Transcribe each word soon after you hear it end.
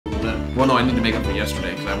little bit. Well, no, I need to make up for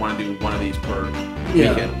yesterday because I want to do one of these per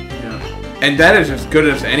weekend. Yeah. And that is as good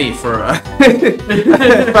as any for a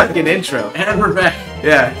fucking intro. And we're back.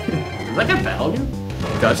 Yeah. Does that guy battle you?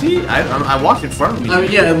 Does he? I walked in front of me. I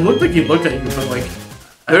mean, yeah, it looked like he looked at you, but like...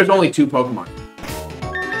 There's only 2 Pokemon.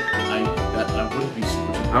 I wouldn't be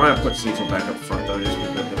super... I'm gonna put Cecil back up front though, just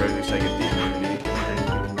because at the very least I get the immunity.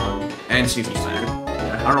 And Cecil's back.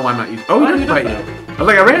 I don't know why I'm not using... Oh, he didn't fight you. I was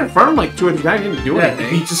like, I ran in front of him like 2 or 3 times, he didn't do anything.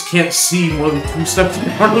 He just can't see more than 2 steps in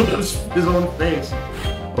front of his own face.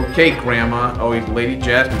 Okay, Grandma. Oh, he's Lady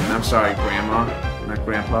Jasmine. I'm sorry, Grandma. Not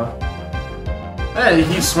Grandpa. Hey,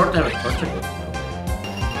 he's smart to have a question.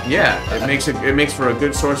 Yeah, it makes for a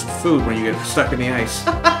good source of food when you get stuck in the ice.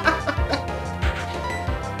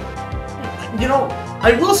 You know,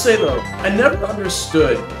 I will say though, I never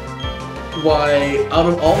understood why out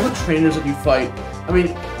of all the trainers that you fight, I mean,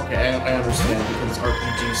 okay, I understand because it's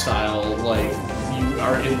RPG style, like you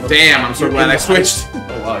are in the... Damn, I'm so glad I switched.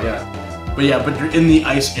 Oh wow, yeah. But yeah, but you're in the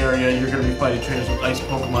ice area, you're gonna be fighting trainers with ice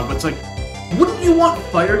Pokemon, but it's like, wouldn't you want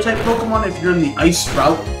fire-type Pokemon if you're in the ice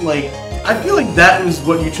route? Like, I feel like that is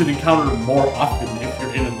what you should encounter more often if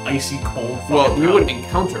you're in an icy, cold Well, you route. wouldn't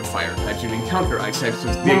encounter fire types, you'd encounter ice types.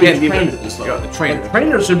 Well, Again, the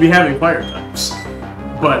trainers should be having fire types.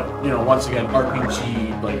 But, you know, once again,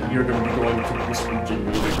 RPG, like, you're going to be going to this region,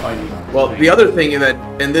 you're going to be fighting. Well, the other thing that,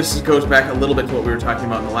 and this goes back a little bit to what we were talking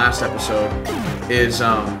about in the last episode, is,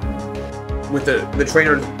 with the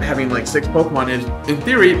trainers having, like, 6 Pokemon is, in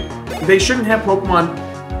theory, they shouldn't have Pokemon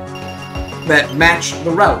that match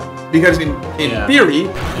the route. Because in theory,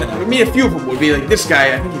 I mean, a few of them would be like, this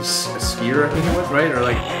guy, I think he's a skier, I think it was, right? Or,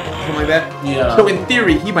 like, something like that. Yeah. So, in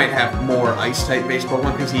theory, he might have more Ice-type based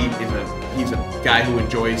Pokemon, because he's a guy who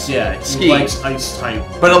enjoys skiing. He likes ice type.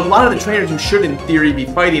 But a lot of the trainers who should, in theory, be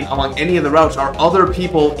fighting along any of the routes are other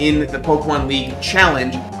people in the Pokemon League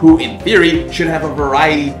Challenge who, in theory, should have a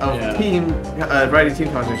variety of team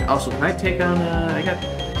competition. Also, can I take on? I got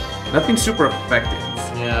nothing super effective.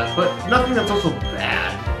 Yeah, but nothing that's also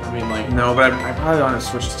bad. I mean, like no, but I probably want to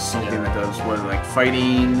switch to something that does what, like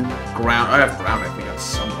fighting, ground. I have ground. I think on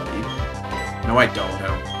somebody. No, I don't. I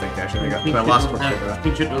don't think actually. I lost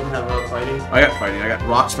Pikachu doesn't have fighting. I got fighting. I got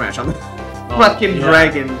Rock Smash on the fucking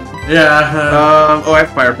dragon. Yeah. Oh, I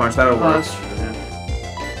have Fire Punch. That'll work. That's true,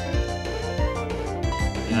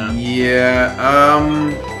 yeah.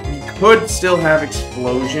 You could still have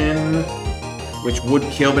Explosion, which would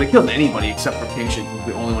kill, but it kills anybody except for Kingship, who's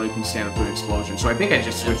the only one who can stand up to an explosion. So I think I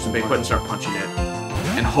just switch to Bigfoot and start punching it,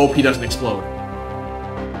 and hope he doesn't explode.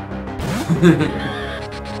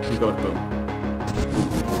 He goes boom.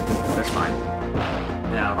 That's fine.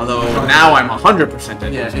 Yeah. Although now I'm 100%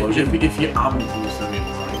 dead to explosion. If you Omniboost, I mean,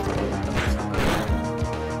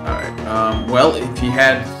 alright, well, if he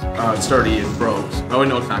had Sturdy, it broke. Oh,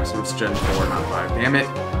 no, it's not, so it's Gen 4, not 5. Damn it.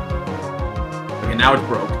 Okay, now it's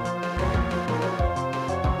broke.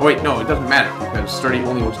 Oh, wait, no, it doesn't matter, because Sturdy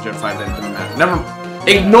only was Gen 5, then it doesn't matter. Never...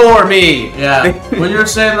 Ignore me! Yeah, when you're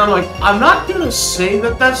saying that, I'm like, I'm not gonna say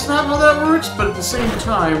that that's not how that works, but at the same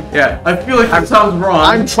time, yeah, I feel like that sounds wrong.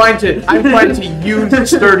 I'm trying to use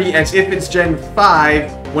Sturdy as if it's Gen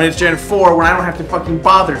 5, when it's Gen 4, when I don't have to fucking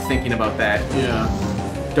bother thinking about that.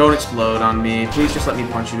 Yeah. Don't explode on me. Please just let me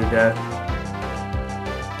punch you to death.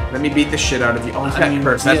 Let me beat the shit out of you. Oh, he's got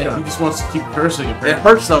curse. That's he just wants to keep cursing. It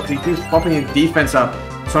hurts though, because he keeps bumping his defense up.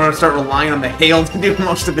 So I'm gonna start relying on the hail to do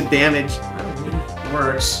most of the damage.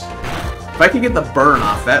 Works. If I could get the burn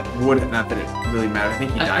off, that would not that it really matters. I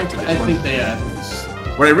think he died to this one. I think they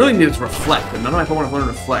what I really need is reflect, but none of my Pokemon have learned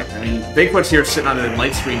reflect. I mean, Bigfoot's here sitting on a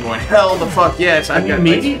light screen going, hell the fuck yes. I mean,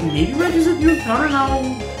 maybe Regis, if you encounter now,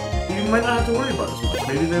 you might not have to worry about it as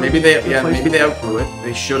much. Maybe they outgrew it.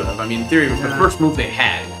 They should have. I mean, in theory, it was the first move they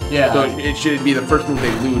had. Yeah. So it should be the first move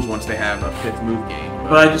they lose once they have a 5th move gain.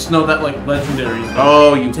 But I just know that, like, legendaries.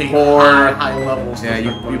 Oh, you take poor... high levels. Yeah,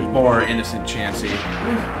 you poor innocent Chansey.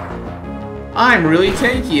 I'm really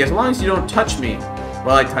tanky, as long as you don't touch me.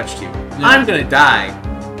 Well, I touched you. Yeah. I'm gonna die.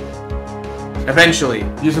 Eventually.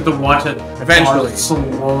 You just have to watch it. Eventually.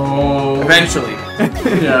 Slow. Eventually.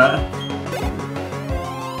 Yeah.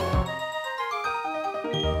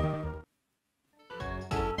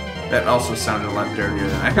 That also sounded a lot dirtier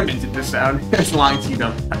than I meant it to sound. As long as you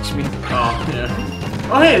don't touch me. Oh, yeah.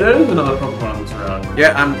 Oh, hey, there is another Pokemon on this route.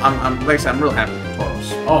 Yeah, I'm like I said, I'm real happy with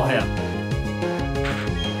Tauros. Oh, yeah.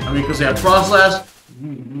 I mean, because they have Frostlass,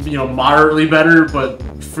 you know, moderately better, but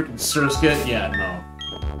freaking Surskit, yeah, no.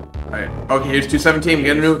 Alright, okay, here's 217, we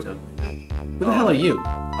get a new... Who the hell are you?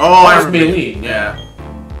 Oh, I remember me. Yeah.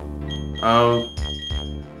 Oh.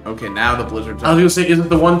 Okay, now the blizzard's I was gonna say, is it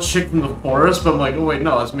the one chick from the forest? But I'm like, oh wait,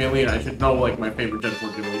 no, that's Maylene. I should know, like, my favorite Gen 4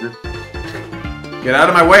 gym leader. Get out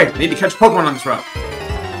of my way. I need to catch Pokemon on this route.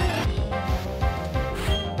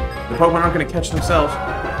 The Pokemon aren't gonna catch themselves.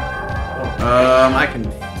 I can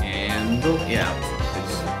handle... Yeah.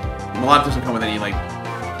 Malott doesn't come with any, like,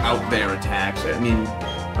 out there attacks. I mean,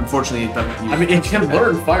 unfortunately, it doesn't use... I mean, it can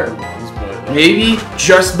learn fire moves, but... Maybe,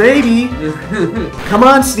 just maybe. Come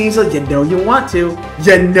on, Sneasel, you know you want to.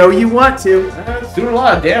 You know you want to. It's doing a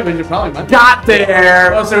lot of damage, it probably might... Got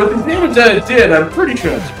there! Oh, so the damage that it did, I'm pretty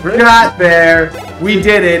sure it's great. Got there! We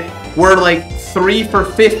did it. We're like 3 for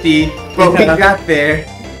 50, but we got there.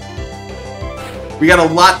 We got a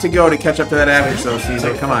lot to go to catch up to that average, though,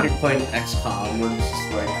 Sneasel. Come on. You're playing XCOM, we're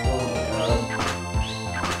just like, oh my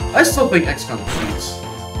god. I still think XCOM cheats.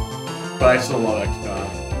 But I still love XCOM.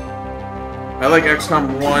 I like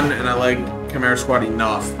XCOM 1 and I like Chimera Squad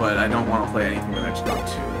enough, but I don't want to play anything with XCOM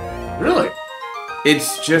 2. Really?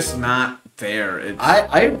 It's just not there. It's...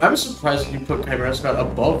 I'm surprised that you put Chimera Squad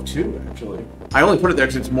above 2, actually. I only put it there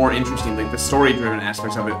because it's more interesting. Like, the story-driven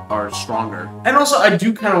aspects of it are stronger. And also, I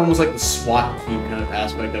do kind of almost like the SWAT team kind of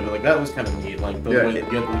aspect of it. Like, that was kind of neat. Like, the way you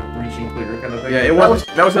had the reaching clear kind of thing. Yeah,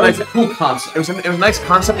 that was a nice, cool concept. It was a nice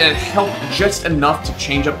concept, and it helped just enough to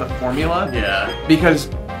change up the formula. Yeah. Because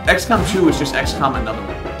XCOM 2 is just XCOM another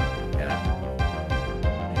way. Yeah.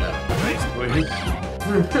 Yeah, basically.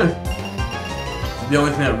 The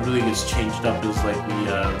only thing that really gets changed up is like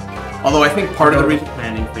the although I think part of the reason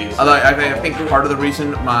planning phase. Although I think part of the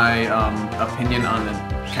reason my opinion on the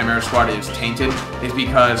Chimera Squad is tainted is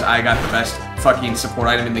because I got the best fucking support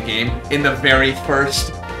item in the game in the very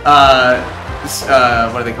first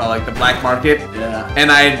what do they call it, like the black market. Yeah. And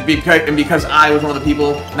because I was one of the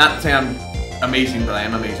people, not to say I'm amazing, but I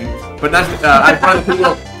am amazing. But not I was one of the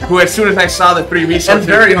people who, as soon as I saw the 3 resources,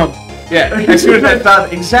 very humble. Yeah. As soon as I saw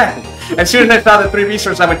exactly. As soon as I saw the 3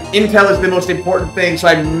 resources, I went, Intel is the most important thing, so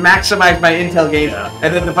I maximized my Intel game. Yeah.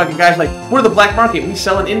 And then the fucking guy's like, we're the black market, we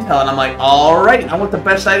sell an Intel. And I'm like, alright, I want the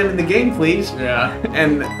best item in the game, please. Yeah.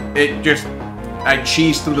 And it just, I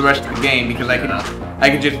cheesed through the rest of the game because I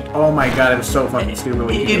could just, oh my god, it was so fucking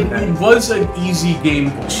stupid. It was an easy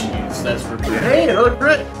game to cheese, that's for sure. Hey, another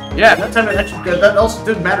crit! Yeah. That time it actually good. That also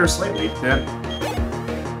did matter slightly. Yeah.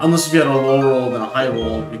 Unless if you had a low roll than a high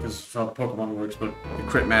roll, because of how Pokemon works, but the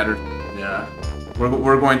crit mattered. Yeah.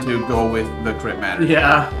 We're going to go with the crit mattered.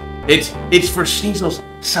 Yeah. It's for Sneasel's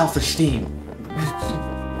self-esteem.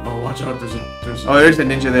 Oh, watch out! There's a there's a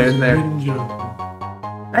ninja there, isn't there? Ninja.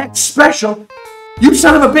 Next special? You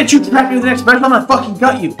son of a bitch! You tracked me to the next special. I'm gonna fucking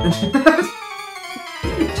gut you.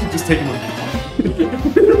 Just take him.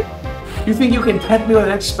 You think you can pet me with the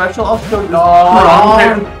next special? I'll show you.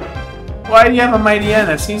 Oh. Why do you have a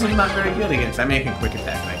Mightyena? Sneasel's not very good against. I mean, I can quick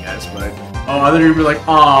attack, I guess, but... Oh, I thought you'd be like,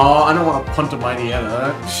 aw, I don't want to punt a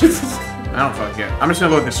Mightyena. I don't fucking care. I'm just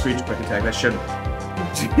gonna go with the Screech quick attack. That should...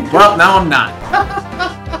 Well, now I'm not.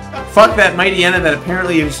 Fuck that Mightyena that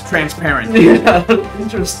apparently is transparent. Yeah,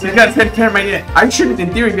 interesting. He's got a transparent Mightyena. I shouldn't,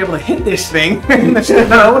 in theory, be able to hit this thing in the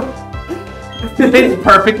snow. It's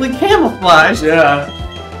perfectly camouflaged. Yeah.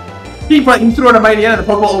 He threw out a Mightyena, the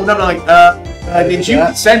Pokeball opened up, and I'm like, did you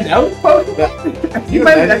send out Pokemon? You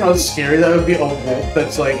imagine how scary that would be? A wolf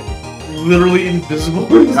that's like literally invisible.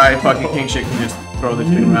 I fucking king shit can just throw this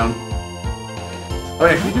shit around. Oh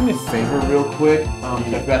yeah, can you do me a favor real quick? I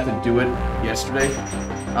forgot to do it yesterday.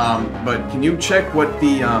 But can you check what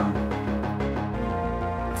the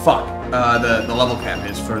the level cap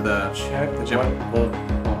is for the gym?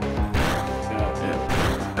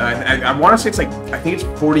 I want to say it's like, I think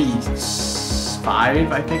it's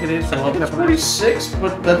 45, I think it is. I think it's 46,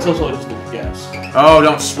 but that's also just a guess. Oh,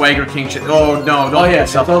 don't swagger king shit. Oh, no, don't hit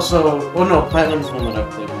yourself. It's also... Oh, no, Platinum's one that I've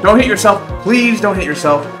played. Don't hit yourself. Please don't hit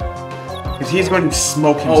yourself. Because he's going to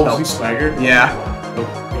smoke himself. Oh, is he swaggered? Yeah. Oh,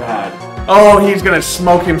 God. Oh, he's going to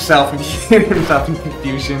smoke himself if he hit himself in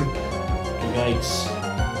confusion. Yikes.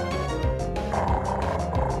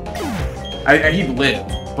 He'd live,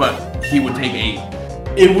 but he would take a...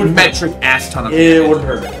 It would metric ass ton of damage. It would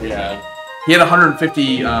hurt, yeah. He had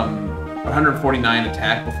 149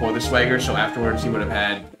 attack before the swagger, so afterwards he would have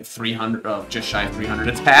had 300, just shy of 300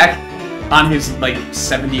 attack on his like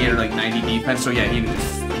 78 or like 90 defense. So yeah, he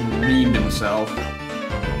just reamed himself.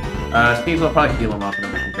 Steve will probably heal him up and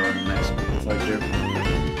then we can go in the next swagger.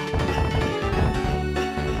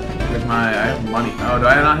 Where's my? I have money. Oh, do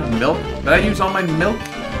I not have milk? Did I use all my milk?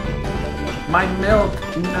 My milk,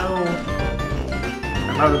 no.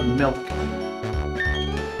 I'm out of milk.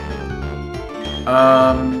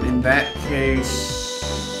 In that case...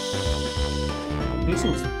 He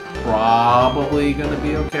seems probably gonna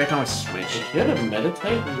be okay. I can always switch. You had to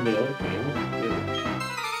meditate in the other game.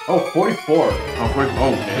 Oh, 44. Oh, 40.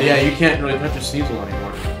 Oh, okay. Yeah, you can't really touch your Sneasel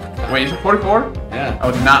anymore. Wait, is it 44? Yeah. I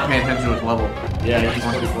was not paying attention to his level. Yeah, he's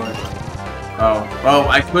 44. Oh, well,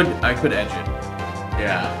 I could edge it.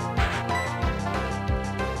 Yeah.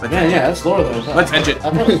 Yeah, that's lower than I thought. Let's edge it. I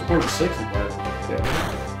thought it was 46.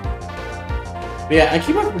 But yeah, I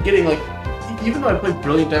keep on forgetting, like, even though I played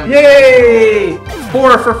Brilliant Damage... Yay!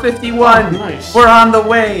 4 for 51! Oh, nice. We're on the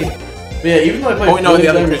way! But yeah, even though I played Oh, no, the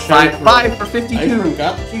other Damage... 5 for 52! I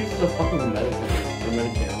forgot to use the fucking Medicam.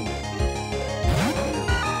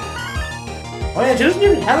 Oh yeah, she doesn't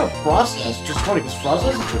even have a process, which is funny, because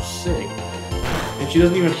processes are SIG. And she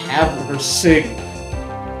doesn't even have her SIG,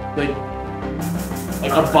 like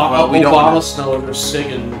Obama Snow and her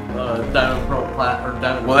SIG and Diamond Pro Plat, or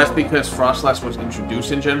Diamond Well, that's because Frostlass was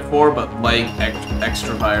introduced in Gen 4, but like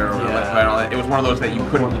Extra Fire or Electric Fire and all that, it was one of those that you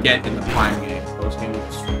couldn't get in the Prime game. Those games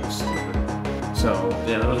were stupid. So,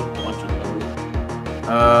 yeah, there was a bunch of those.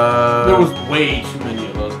 There was way too many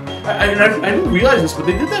of those. I didn't realize this, but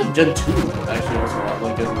they did that in Gen 2, actually, also,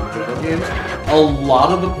 like in the Johto games. A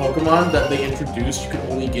lot of the Pokemon that they introduced, you could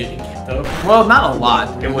only get in Kanto. Well, not a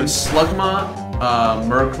lot. It was Slugma,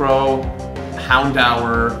 Murkrow,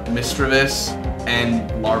 Houndour, Misdreavus, and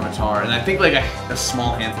Larvitar, and I think like a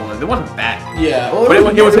small handful of it. It wasn't bad. Yeah, well,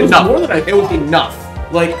 but it was enough. More than it was enough.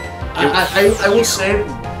 Like, I will say,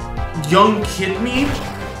 young kid me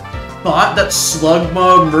thought that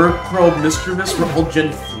Slugma, Murkrow, Misdreavus were all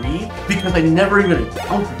Gen 3 because I never even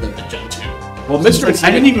encountered them in Gen 2. Well, Misdreavus, I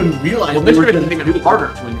didn't even realize. Well, Misdreavus is even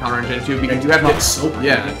harder to encounter in Gen 2 because you have to. Silver.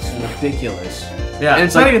 Yeah, it's ridiculous. Yeah, and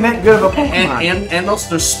it's not even that good of a Pokemon. And also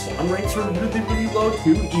their spawn rates are really low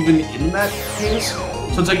too, even in that case.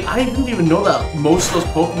 So it's like I didn't even know that most of those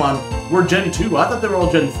Pokemon were Gen 2. I thought they were all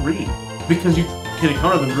Gen 3 because you can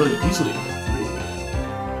encounter them really easily in Gen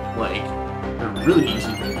 3. Like they're really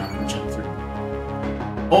easy in Gen 3.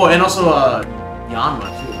 Oh, and also Yanma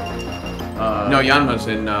too. No, Yanma's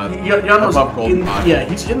in Yanma's above Golden Pod. Yeah,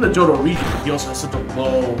 he's in the Johto region, but he also has such a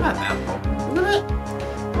low. Not that low. Isn't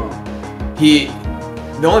it?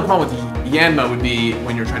 The only problem with Yanma would be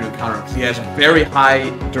when you're trying to encounter him, because he has a very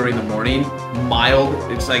high during the morning, mild,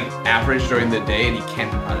 it's like average during the day, and he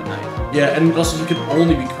can't be caught at night. Yeah, and also he can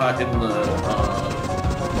only be caught in the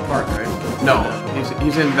park, right? No,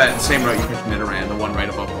 he's in that same route you catch Nidoran, the one right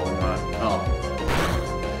above Goldenrod.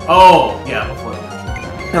 Oh, yeah, before that.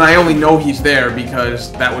 And I only know he's there because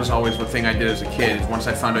that was always the thing I did as a kid. Once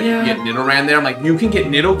I found out you could get Nidoran there, I'm like, you can get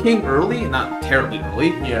Nidoking early, not terribly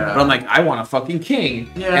early. Yeah. But I'm like, I want a fucking king.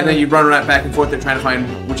 Yeah. And then you run around back and forth there trying to find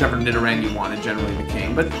whichever Nidoran you wanted, generally the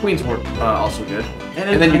king. But Queens were also good.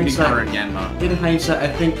 And then you can counter Yanma. In hindsight, I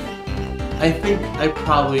think I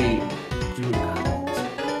probably do that.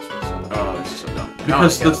 Oh, this is so dumb.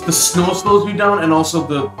 Because the snow slows you down, and also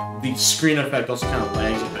the screen effect also kind of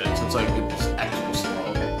lags a bit. So it's like it's extra slow.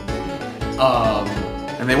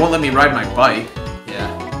 And they won't let me ride my bike. Yeah.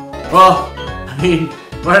 Well, I mean,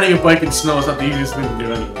 riding a bike in snow is not the easiest thing to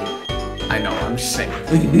do anyway. I know, I'm just saying.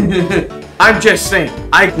 I'm just saying.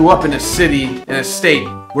 I grew up in a city, in a state,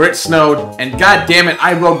 where it snowed, and god damn it,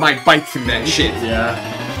 I rode my bike through that shit. Yeah.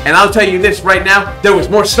 And I'll tell you this right now, there was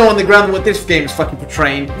more snow on the ground than what this game is fucking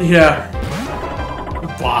portraying. Yeah.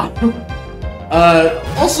 Wow.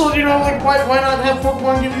 Also, you know, like, why not have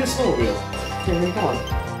Pokemon give you a snowmobile? I mean, come on.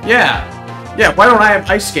 Yeah. Yeah, why don't I have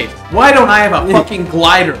ice skates? Why don't I have a fucking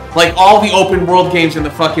glider? Like all the open world games in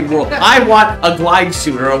the fucking world. I want a glide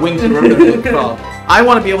suit or a wingsuit or whatever it's called. I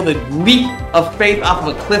want to be able to leap of faith off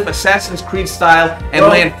of a cliff, Assassin's Creed style, and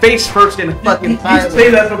land face first in a fucking You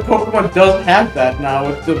say that, but Pokemon does have that now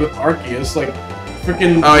with Arceus. Like,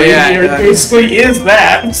 freaking yeah, basically is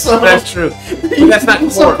that. So. That's true. But that's not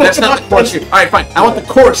core. That's not the core series. Alright, fine. I want the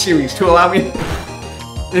core series to allow me.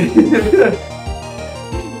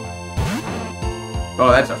 Oh,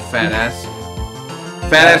 that's a fat ass.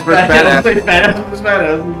 Fat ass versus fat ass. Fat ass versus fat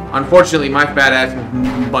ass. Unfortunately, my fat ass is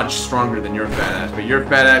much stronger than your fat ass, but your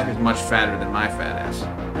fat ass is much fatter than my fat ass.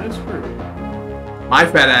 That's true. My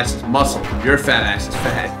fat ass is muscle. Your fat ass is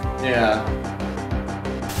fat. Yeah.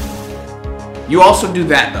 You also do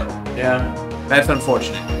that, though. Yeah. That's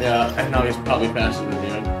unfortunate. Yeah, and now he's probably faster than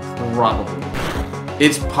you. Probably.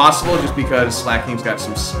 It's possible just because Slacking's got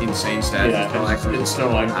some insane stats. Yeah, it's so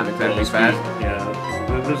like not exactly fast. Yeah,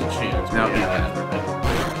 there's a chance. No, yeah.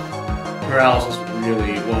 Corrals is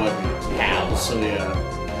really well. It's Hal, so yeah.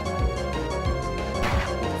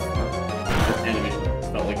 The animation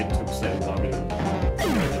felt like it took slightly longer than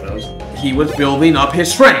it does. He was building up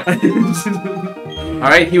his strength.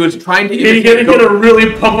 Alright, he was trying to He's gonna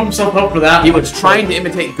really pump himself up for that. He was trying to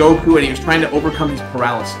imitate Goku, and he was trying to overcome his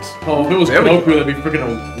paralysis. Oh, if it was Goku, that'd be freaking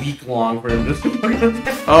a week long for him.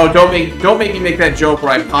 Oh, don't make me make that joke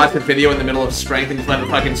where I pause the video in the middle of strength and just let him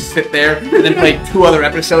fucking sit there, and then play 2 other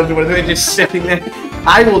episodes or whatever, just sitting there.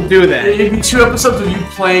 I will do that. It'd be 2 episodes of you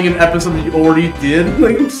playing an episode that you already did,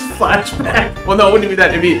 like flashback. Well, no, it wouldn't be that.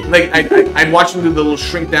 It'd be like I'd watch him do the little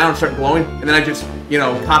shrink down and start glowing, and then I just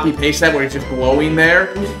copy paste that where he's just glowing there,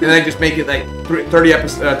 and then I just make it like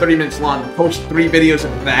 30 minutes long. Post 3 videos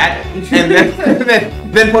of that, and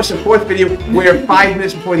then post a 4th video where 5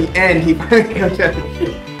 minutes before the end he finally goes out.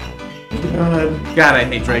 God, I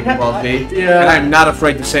hate Dragon Ball Z. Yeah. And I'm not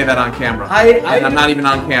afraid to say that on camera. And I'm not even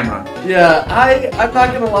on camera. Yeah, I'm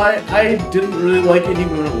not gonna lie, I didn't really like it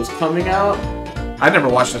even when it was coming out. I never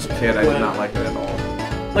watched this as a kid. I did not like it at all.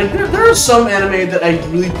 Like, there are some anime that I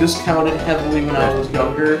really discounted heavily when I was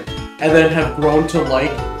younger, and then have grown to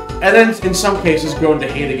like, and then in some cases grown to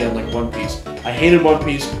hate again, like One Piece. I hated One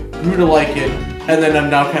Piece, grew to like it, and then I'm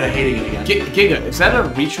now kind of hating it again. Giga, is that a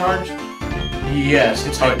recharge? Yes,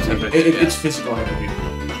 it's it's physical hyperbeat.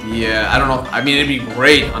 Yeah, I don't know. I mean, it'd be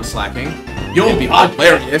great on slacking. It'd be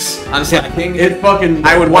hilarious on slacking.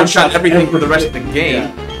 I would one-shot everything for the rest of the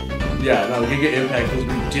game. Yeah, no, Giga Impact is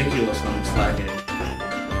ridiculous on slacking.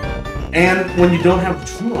 And when you don't have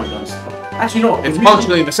True on slacking. Actually, no. It's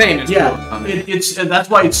functionally the same as True on and that's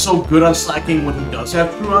why it's so good on slacking when he does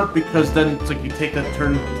have True on, because then it's like you take that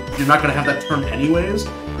turn, you're not going to have that turn anyways.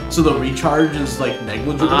 So the recharge is like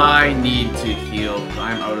negligible. I need to heal.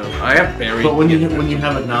 I have berries. But when you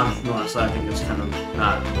have a non-True on slacking, it's kind of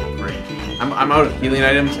not great. I'm out of healing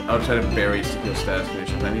items outside of berries to heal status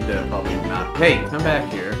conditions. I need to probably not. Hey, come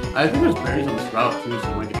back here. I think there's berries on this route too, so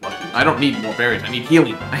you might get lucky. I don't need more berries. I need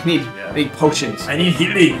healing. I need potions. I need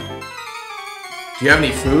healing. Do you have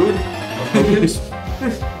any food? Potions? I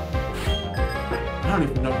don't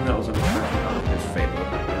even know who that was in the It's Fable.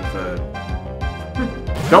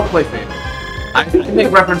 Don't play Fable. I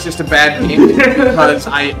make references to bad games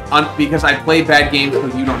because I play bad games so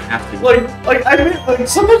you don't have to. Like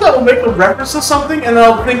sometimes I will make a reference to something and then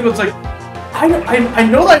I'll think it's like I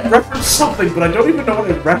know that I referenced something, but I don't even know what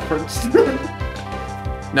I referenced.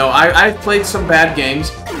 No, I've played some bad games,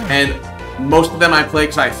 and most of them I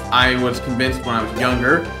played because I was convinced when I was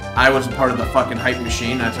younger I was a part of the fucking hype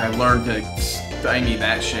machine as I learned to stymie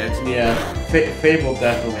that shit. Yeah, Fable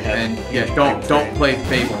definitely has. And yeah, don't play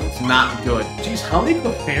Fable. It's not good. Jeez, how many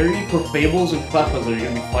Fables and Clefas are you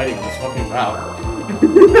gonna be fighting on this fucking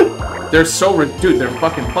route? They're so dude. They're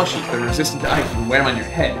fucking plushies. They're resistant to ice. You can wear them on your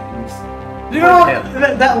head. You know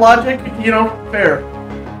that logic. You know, fair.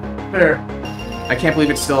 I can't believe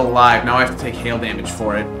it's still alive. Now I have to take hail damage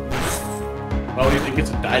for it. Well, it gets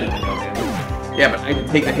to die to the hail damage. Yeah, but I can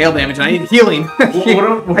take the hail damage and I need healing.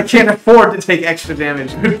 I can't afford to take extra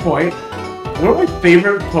damage. Good point. One of my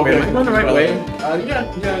favorite Pokemon. Wait, am I going the right way? Yeah,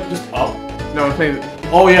 just up. No, I'm saying.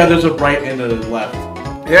 Oh yeah, there's a right and a left.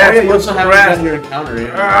 Yeah, you also have that in your encounter.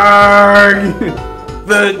 Yeah.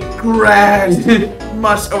 The grass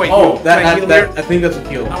must. Oh wait. Oh, I think that's a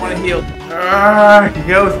heal. I want to heal.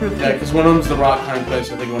 Go through. Yeah, because one of them's the rock kind place.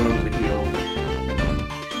 I think one of them's the heal.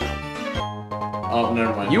 Oh,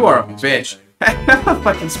 never mind. You are a bitch.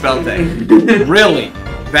 Fucking spell tag. Really?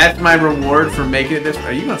 That's my reward for making it this.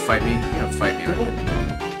 Are you gonna fight me? You're gonna fight me.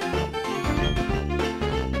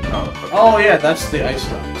 Oh. Okay. Oh yeah, that's the ice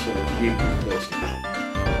stone. So you can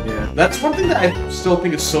yeah. That's one thing that I still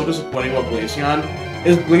think is so disappointing about Glaceon.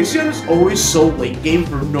 Is Glaceon is always so late game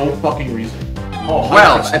for no fucking reason. Oh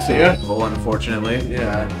well, that's cool, unfortunately.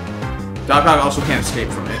 Yeah. Doc also can't escape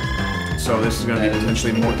from it. So this is going to be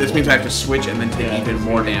potentially more. This means I have to switch and then take even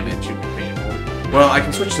more damage. Well, I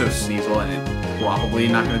can switch to Sneasel and it's probably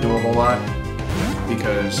not going to do a whole lot.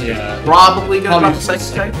 Because it's probably going to be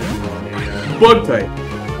Psychic type. Bug type.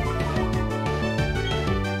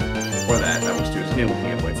 Or that was too. He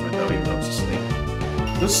can't wait for it though, even though it's asleep.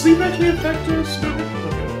 Does sleep actually affect your speed?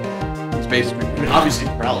 It's basically. I mean, obviously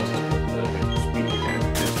paralysis.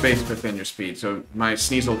 It's basically within your speed. So my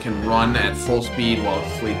Sneasel can run at full speed while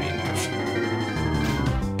sleeping.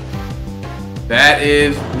 That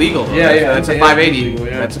is legal. Yeah, that's a 580. Legal,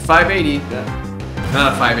 yeah. That's a 580. Yeah.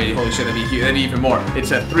 Not a 580. Holy shit, that'd be even more.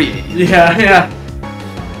 It's a 380. Yeah.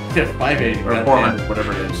 Yeah, 580. Or 400,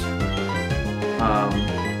 whatever it is.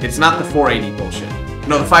 It's not the 480 bullshit.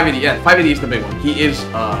 No, the 580. Yeah, 580 is the big one. He is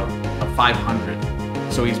a 500,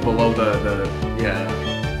 so he's below the. Yeah.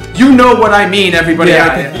 You know what I mean, everybody.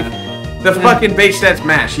 Yeah. The fucking base stats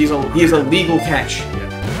match. He's a legal catch.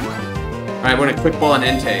 Alright, we're gonna quick ball an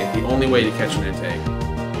Entei. The only way to catch an Entei.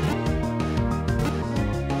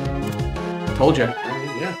 Told ya.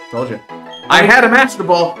 Yeah. Told you. I had a Master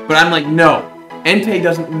Ball, but I'm like, no. Entei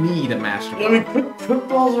doesn't need a Master Ball. I mean, quick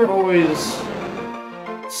balls are always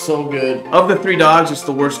so good. Of the 3 dogs, it's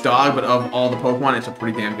the worst dog, but of all the Pokemon, it's a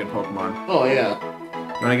pretty damn good Pokemon. Oh, yeah.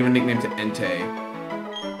 You want to give a nickname to Entei?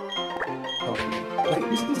 Oh.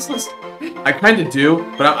 I kind of do,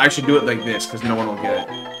 but I should do it like this, because no one will get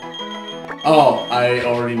it. Oh, I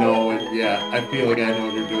already know it. Yeah, I feel like I know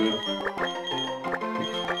what you're doing.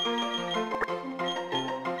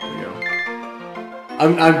 There you go.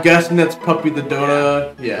 I'm guessing that's Puppy the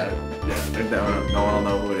Dota. Yeah. No one will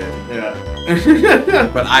know who it is. Yeah.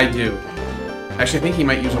 But I do. Actually, I think he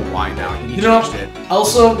might use a Y now. He You know, changed it.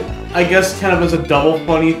 also, I guess kind of as a double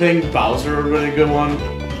funny thing, Bowser a really good one.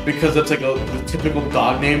 Because that's like a typical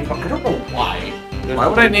dog name. I don't know why. Why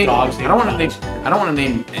would I name? dogs I don't want to name. I don't want to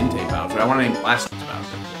name Entei Bowser. I want to name Blastoise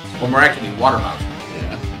Bowser. Or more actually, Water Bowser.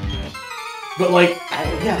 Yeah. But like,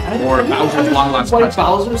 Or Bowser's Long Lost Why Cousin.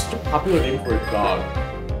 Bowser's such a popular name for a dog?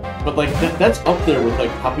 But like, that's up there with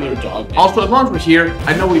like popular dog names. Also, as long as we're here,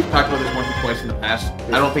 I know we've talked about this once or twice in the past.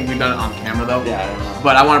 I don't think we've done it on camera though. Yeah, I don't know.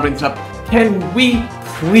 But I want to bring this up. Can we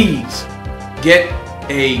please get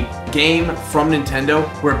a game from Nintendo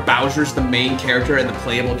where Bowser's the main character and the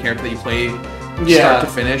playable character that you play start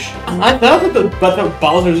to finish? I thought that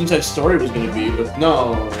Bowser's Inside Story was gonna be, but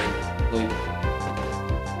no. Like,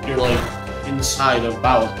 you're like inside of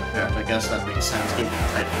Bowser. Yeah. I guess that makes sense given the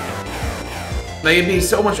title. Like, it'd be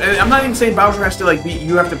so much. And I'm not even saying Bowser has to like be.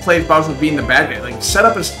 You have to play as Bowser being the bad guy. Like, set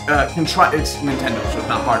up a contrive. It's Nintendo, so it's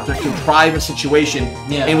not hard to contrive a situation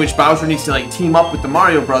in which Bowser needs to like team up with the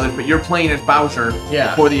Mario Brothers, but you're playing as Bowser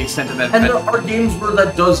for the extent of that. And there are games where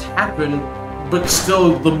that does happen, but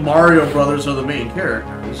still the Mario Brothers are the main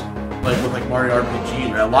characters. Like with like Mario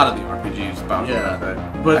RPG. A lot of the RPGs, Bowser. Yeah,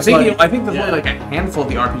 but but I think there's only like a handful of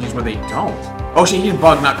the RPGs where they don't. Oh shit, he's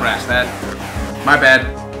bug, not grass. That. My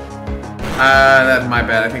bad. That's my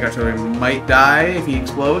bad. I think Artillery might die if he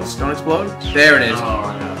explodes. Don't explode. There it is.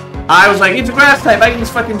 Oh, yeah. I was like, it's a grass type. I can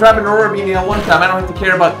just fucking drop an Aurora Beanie on one time. I don't have to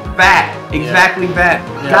care about that. Exactly that.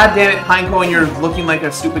 Yeah. God damn it, Pineco, and you're looking like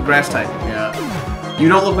a stupid grass type. Yeah. You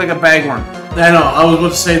don't look like a bagworm. I know. I was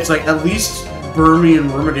about to say it's like at least Burmy and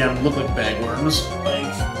Wormadam look like bagworms. Like.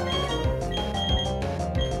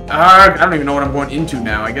 I don't even know what I'm going into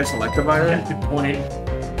now. I guess Electivire. Yeah, good point.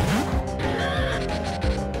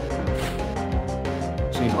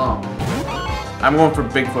 I'm going for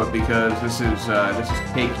Bigfoot because this is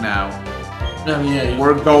cake now. Yeah,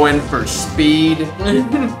 We're going for speed.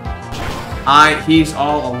 He's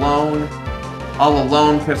all alone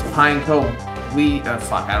because Pineco.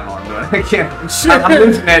 Fuck, I don't know what I'm doing. I can't. I'm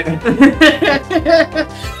losing it.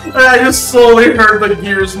 I just slowly heard the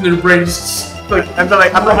gears in their brains. Like I'm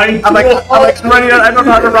running out. I don't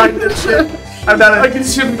know how to ride this shit. I can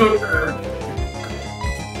see him go.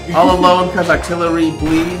 All alone because artillery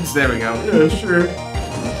bleeds. There we go. Yeah, sure.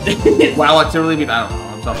 While artillery bleeds, I don't know.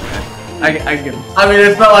 I'm something. I mean,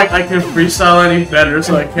 it's not like I can freestyle any better,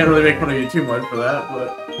 so I can't really make fun of you too much for that.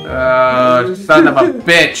 But son of a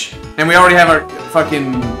bitch. And we already have our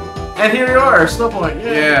fucking. And here you are, Snow Point.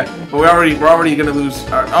 Yeah, but we're already gonna lose.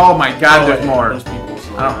 Oh my God, there's more. Those people,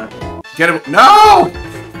 so I don't get it. No,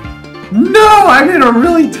 no, I'm in a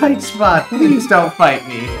really tight spot. Please don't fight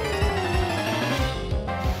me.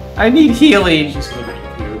 I need healing. Just look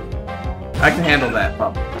at you. I can handle that,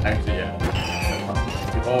 probably. Actually, yeah.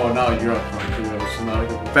 Oh, now you're up front too. So now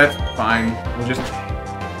That's fine.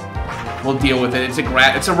 We'll deal with it. It's a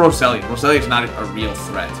Roselia. Roselia's not a real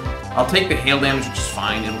threat. I'll take the hail damage, which is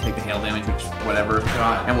fine. It'll take the hail damage, which is whatever.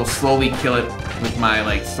 And we'll slowly kill it with my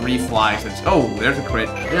like 3 flies. Oh, there's a crit.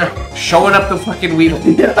 Yeah. Showing up the fucking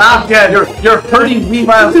Weavile. Stop! Yeah, you're hurting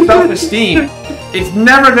Weavile's self-esteem. It's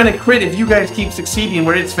never gonna crit if you guys keep succeeding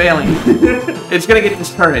where it's failing. It's gonna get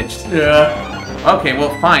discouraged. Yeah. Okay,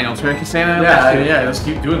 well, fine. I'll try to stand Yeah, let's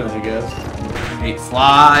keep doing it, I guess. 8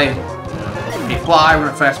 fly. 8 fly. We're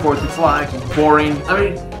gonna fast forward through fly. It's boring. I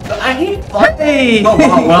mean, I hate fly. Hey! Oh,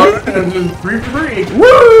 well, 3-3.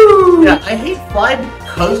 Woo! Yeah, I hate fly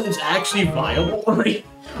because it's actually viable. Wait,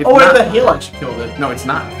 the hail actually killed it. No, it's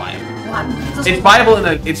not viable.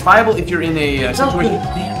 It's viable if you're in a situation.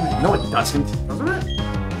 No, it doesn't. Doesn't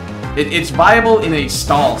it? It's viable in a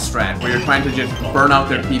stall strat where you're trying to just burn out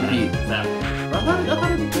their PP. I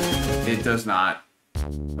thought It does not. I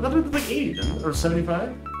thought it was like 80, didn't it? Or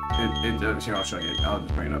 75? It does. Here, I'll show you. I'll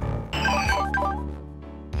just bring it up.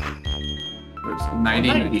 It's 90,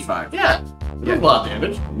 95. Yeah. It does a lot of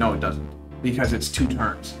damage. No, it doesn't. Because it's 2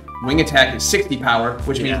 turns. Wing attack is 60 power,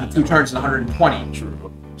 which means the 2 turns is 120. True.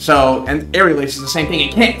 So, and aerial ace is the same thing.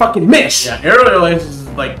 It can't fucking miss. Yeah, aerial ace is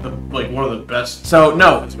like one of the best. So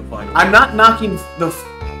no, I'm not knocking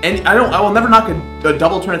And I will never knock a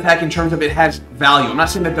double turn attack in terms of it has value. I'm not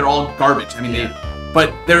saying that they're all garbage. I mean,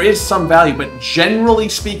 but there is some value. But generally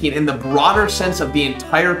speaking, in the broader sense of the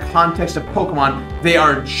entire context of Pokemon, they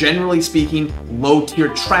are generally speaking low-tier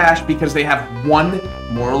trash because they have one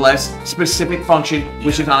more or less specific function,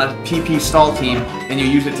 which is on a PP stall team, and you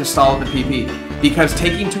use it to stall the PP. Because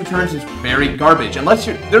taking 2 turns is very garbage. Unless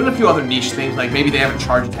there's a few other niche things, like maybe they have a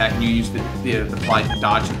charge attack and you use the fly to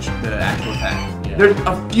dodge the actual attack. Yeah. There's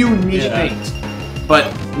a few niche things,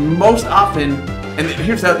 but most often, and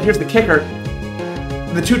here's the kicker: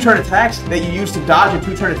 the 2-turn attacks that you use to dodge a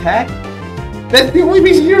 2-turn attack. That's the only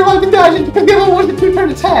reason you're allowed to dodge it, because the other one's a 2-turn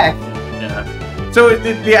attack. Yeah. So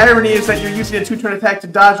the irony is that you're using a 2-turn attack to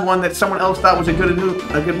dodge one that someone else thought was a good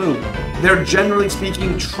move. They're generally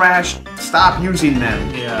speaking trash. Stop using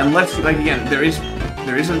them. Yeah. Unless, like, again, there is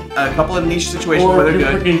a couple of niche situations where they're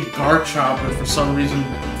good. Or if you're Garchomp, but for some reason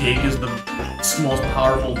Gig is the most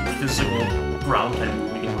powerful physical ground type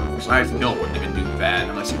move you can learn. I still wouldn't even do that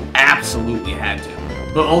unless you absolutely had to.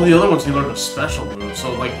 But all the other ones you learn a special move.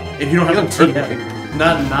 So like, if you don't have a team,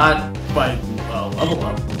 not by level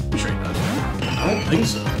up. I'm sure he does. I don't think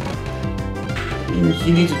so.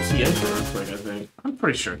 He needs a TN for Earthquake, I think. I'm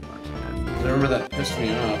pretty sure he does. I remember that pissed me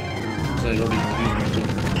off.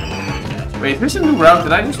 Wait, is this a new route?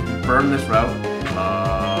 Did I just burn this route?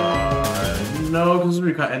 No, because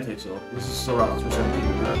we got Entei still. This is still route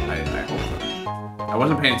 217. I hope so. I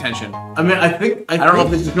wasn't paying attention. I mean, I don't know if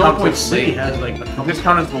this is No Point City has like a couple. This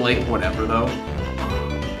count as the lake, whatever though.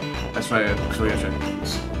 That's why I gotta check.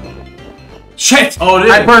 Shit! Oh, it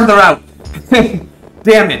is. I burned the route.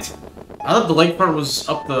 Damn it! I thought the lake part was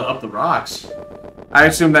up the rocks. I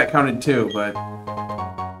assumed that counted too, but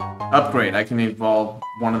upgrade. I can evolve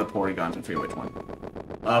one of the Porygons and forget which one.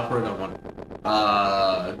 Porygon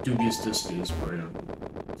 1. Dubious Disty is Porygon.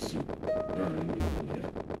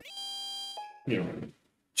 Yeah.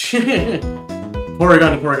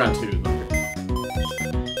 Porygon and Porygon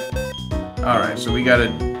 2. Alright, so we gotta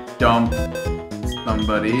dump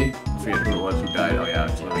somebody. I forget who it was who died. Oh yeah,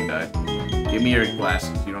 it's Living died. Give me your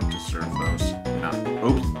glasses. You don't deserve those. No.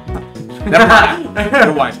 Oops.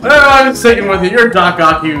 Never mind. I'm sticking with you. You're Doc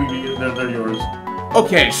Ock. They're yours.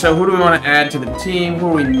 Okay, so who do we want to add to the team? Who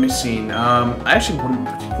are we missing? I actually wouldn't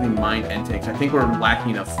particularly mind Entei, because I think we're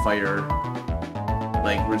lacking a fire,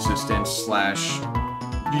 like, resistance slash...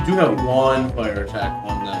 You do have one fire attack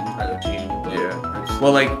on that entire team. Yeah.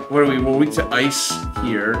 Well, like, what are we? We're weak to ice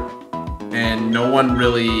here, and no one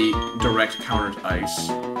really direct counters ice.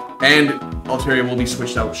 And Altaria will be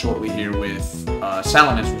switched out shortly here with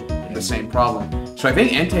Salamence, the same problem. So I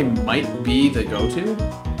think Entei might be the go-to.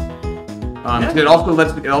 It also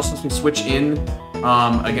lets me switch in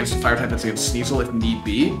against a fire type that's against Sneasel if need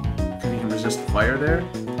be, because he can resist the fire there.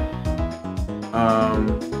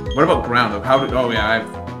 What about ground though? Oh yeah,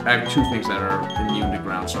 I have 2 things that are immune to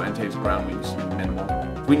ground. So Entei's ground weakness is minimal.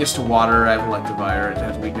 Weakness to water. I have Electivire. It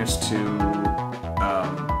has weakness to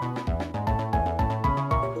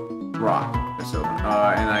rock. So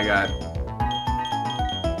and I got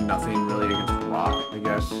nothing really against rock, I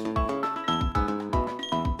guess.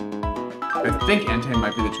 I think Entei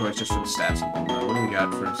might be the choice just for the stats. What do we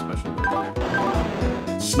got for a special move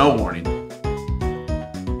there? Snow Warning.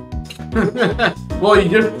 Well, you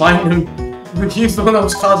did find him. He's the one that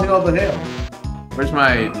was causing all the hail. Where's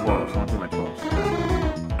my 12s? I want to do my 12s.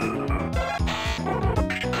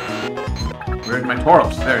 Where's my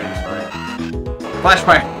Tauros? There it is. Alright.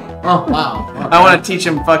 Flashfire! Oh, wow. I want to teach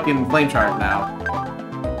him fucking Flame Charge now.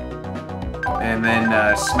 And then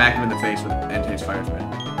smack him in the face with Entei's Fire Spin.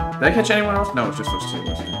 Did I catch anyone else? No, it's just those 2.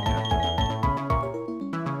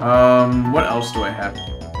 Yeah. What else do I have?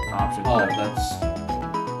 Options. Oh, that's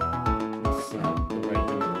the right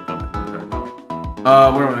thing to look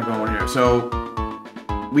up. Where am I going here? So,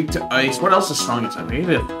 weak to ice. What else is strong type? I need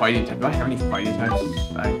a fighting type. Do I have any fighting types?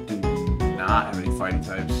 I do not have any fighting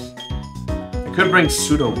types. I could bring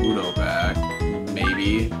Pseudo-Wudo back.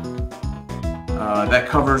 Maybe. That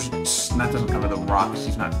doesn't cover the rocks.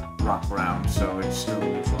 He's not rock ground, so it's still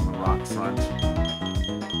neutral on the rock front.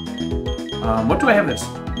 What do I have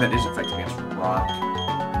that is effective against rock?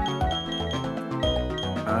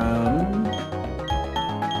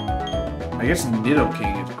 I guess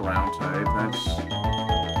Nidoking is ground type. That's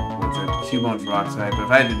what's it? Cubone's rock type. But if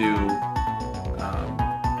I had to do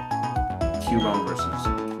Cubone versus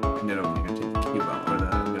Nidoking, I'd take the Cubone or the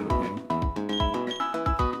Nidoking.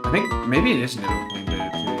 I think maybe it is Nidoking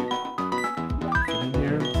to fit in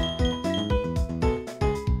here.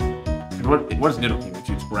 It was Nidoking, which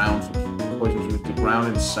is ground, which was the ground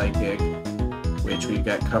and psychic, which we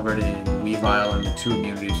got covered in Weavile and the 2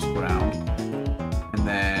 immunities to ground. And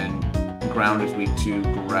then ground is weak to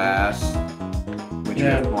grass, which you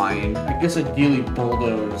have flying. I guess ideally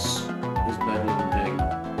bulldoze is better than dig,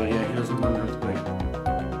 but yeah, he doesn't learn earthquake.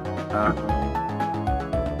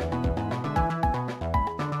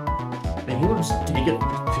 And he learns dig at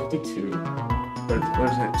 52. What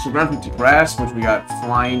is it? So ground is weak to grass, which we got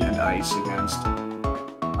flying and ice against.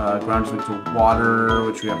 Ground is weak to water,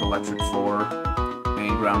 which we have electric for.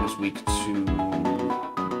 And ground is weak to...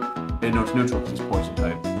 No, it's neutral because it's poison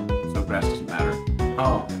type. So grass doesn't matter.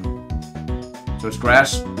 Oh. So it's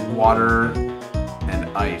grass, water, and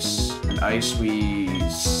ice. And ice we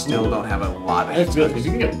still don't have a lot of. That's good, because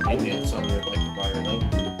you can get mainly on some like environment.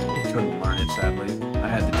 I couldn't learn it, sadly. I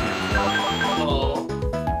had the chance.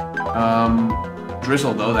 Oh.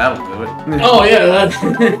 Drizzle though, that'll do it. Oh yeah, that's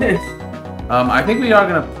I think we are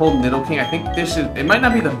gonna pull Nidoking. I think this is. It might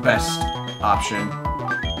not be the best option,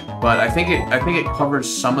 but I think it covers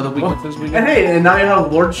some of the weaknesses we got. And hey, and now you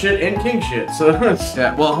have Lord shit and King shit. So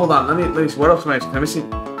yeah. Well, hold on. Let me see. What else am I? Let me see.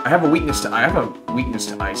 I have a weakness to ice.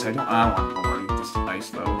 I don't want to pull weakness to ice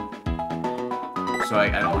though. So I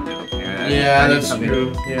don't want Nidoking. Yeah, that's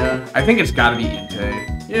true. Yeah. I think it's got to be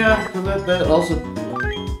Entei. Yeah, because that also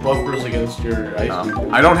buffers against your ice.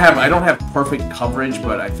 I don't have perfect coverage,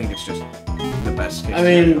 but I think it's just the best case. I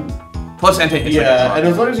mean, plus Entei hits yeah, and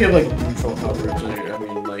as long as you have like neutral coverage, like, I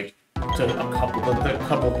mean, like to a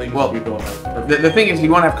couple things. Well, you don't have the thing is, you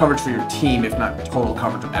want to have coverage for your team, if not total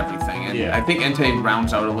coverage of everything. And yeah. I think Entei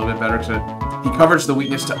rounds out a little bit better because he covers the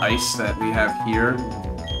weakness to ice that we have here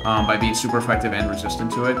by being super effective and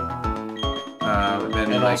resistant to it.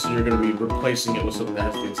 And also, you're going to be replacing it with something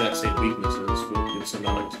that has the exact same weaknesses with some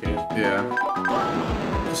Onyx case. Yeah.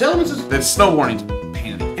 This Elements is... The Snow Warning's a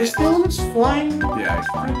pain in the Is the Elements flying? Yeah, he's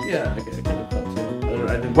flying. Yeah, okay, I kind of thought so.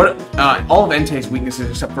 I didn't... What, all of Entei's weaknesses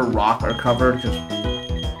except for Rock are covered, because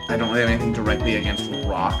I don't really have anything directly against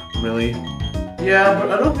Rock, really. Yeah,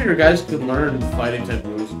 but I don't think your guys could learn fighting type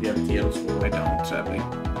moves if you have TM score. I don't, sadly.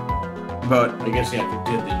 But I guess yeah, if you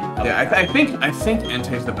did, then you probably... Yeah, I think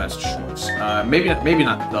Entei's the best choice. Maybe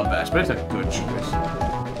not the best, but it's a good choice.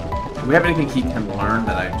 Do we have anything he can learn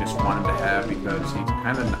that I just want him to have because he's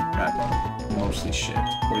kind of got mostly shit?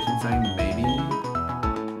 Poison thing, maybe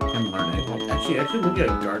can learn it. Actually, look at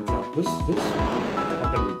guard drop. This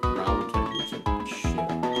fucking round type is shit.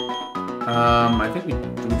 I think we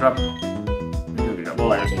drop. Maybe we drop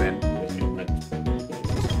Fire Spin.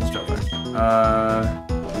 Let's drop Fire Spin.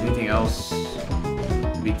 Anything else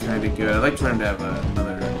would be kind of good. I'd like for him to have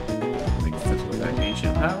another like physical attack,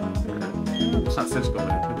 ancient power. It's not physical, but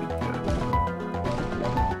it could be good.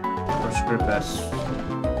 Or script that's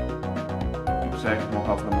exactly more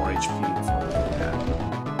powerful, more HP. Yeah.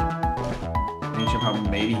 Ancient power,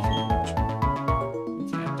 maybe.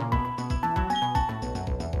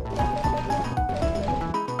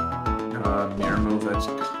 Mirror move, that's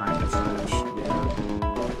kind of trash.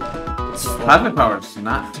 Cosmic power is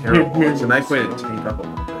not terrible. It's a nice way to take up a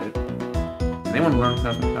little bit. Anyone learn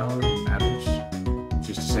cosmic power? Matters.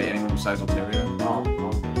 Just to say anyone besides Altaria.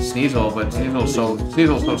 Sneasel, but Sneasel's so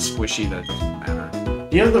squishy that it doesn't matter.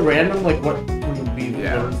 Do you have the random, like, what can be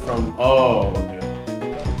learned from... Oh, okay.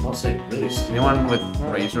 I'll say really Sneasel. Anyone with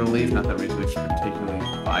Razor Leaf? Not that Razor Leaf's particularly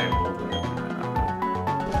viable.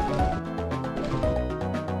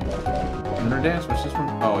 Lunar Dance? What's this one?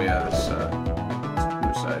 Oh, yeah, that's,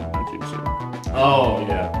 Suicide. Oh,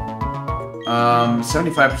 yeah.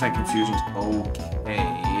 75% confusion's okay.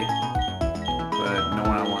 But no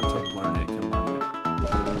one I want to learn it can learn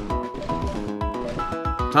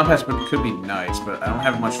it. Compass could be nice, but I don't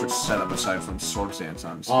have much for setup aside from Sword Dance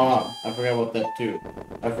on. Oh, I forgot about that too.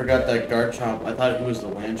 I forgot that Garchomp. I thought he was the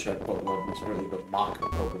Landshark Pokemon, but it's really the Mach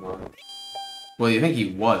Pokemon. Well, you think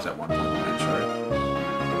he was at one point, Landshark.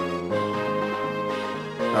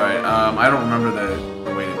 Alright, I don't remember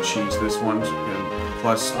the way to cheese this one.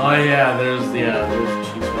 Plus... Oh yeah, there's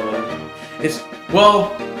cheese for that. It's...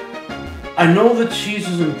 Well... I know the cheese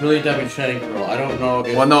is in Brilliant Diamond Shining Pearl. I don't know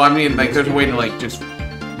if... Well, no, I mean, like, there's a way to, like, just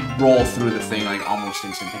roll through the thing, like, almost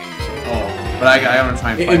instantaneously. Oh. But I'm gonna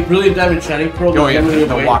try and fight. In Brilliant Diamond Shining Pearl... Oh, yeah,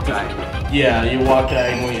 the walk diagonally. Yeah, you walk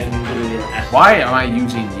diagonally and literally your ass. Why am I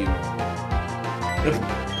using you?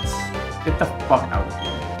 Get the fuck out of here.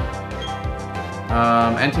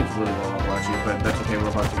 Entei's really low level actually, but that's okay, we're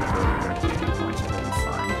about to go to 80 points, so it'll be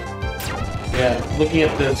fine. Yeah, looking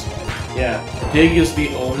at this, yeah, Dig is the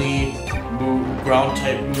only ground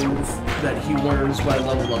type move that he learns by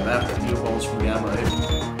level up after he evolves from Gabite.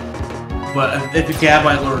 But if the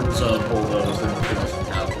Gabite learns Bulldoze, then he doesn't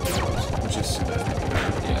have Bulldoze. Which is significant.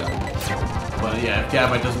 Yeah. But yeah, if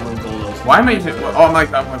Gabite doesn't learn Goldos. Why am I even... Oh, I'm like,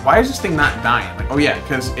 why is this thing not dying? Like, oh yeah,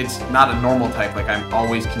 because it's not a normal type, like I'm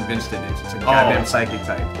always convinced it is. It's a goddamn psychic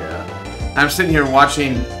type, yeah. I'm sitting here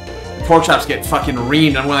watching pork chops get fucking reamed,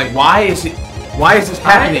 and I'm like, why is this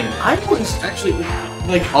happening? I was actually,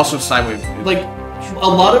 like... Also, sideways. Like, a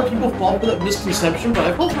lot of people fall for that misconception, but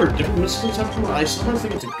I fall for a different misconception where I sometimes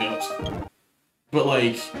think it's a ghost. But,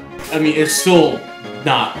 like, I mean, it's still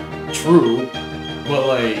not true, but,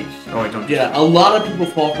 like... Oh, I don't... Yeah, a lot of people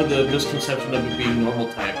fall for the misconception of it being normal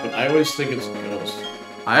type, but I always think it's a ghost.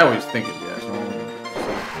 I always think it is.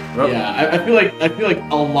 Yeah, I feel like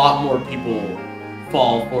a lot more people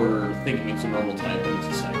fall for thinking it's a normal type and it's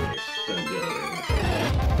a psychic than the other way.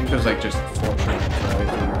 I think there's, like, just 4 trainers,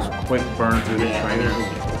 right? Quick burn through the trainers.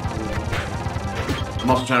 I'm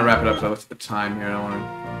also trying to wrap it up, so I looked at the time here. I don't want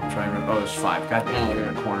to try and... Oh, there's 5. God damn, they're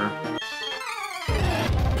in a corner.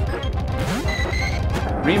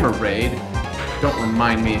 Reamer Raid. Don't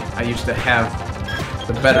remind me. I used to have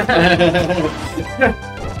the better...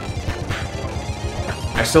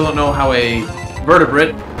 I still don't know how a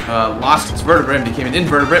vertebrate lost its vertebrae and became an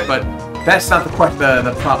invertebrate, but that's not the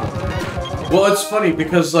problem. Well, it's funny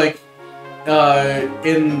because, like,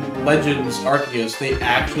 in Legends Arceus, they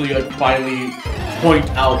actually, like, finally point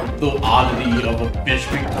out the oddity of a fish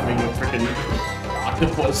becoming a freaking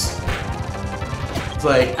octopus. It's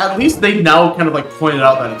like, at least they now kind of, like, pointed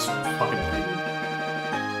out that it's fucking weird.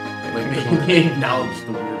 Like, they acknowledge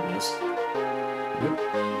the weirdness.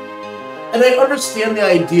 And I understand the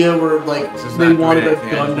idea where, like, they wanted a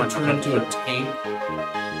gun to turn into a tank.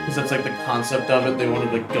 Because that's, like, the concept of it. They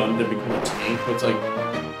wanted a gun to become a tank. But it's like,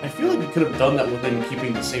 I feel like you could have done that within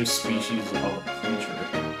keeping the same species of a creature.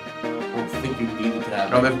 I don't think you needed to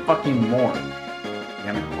have... Oh, there's fucking more.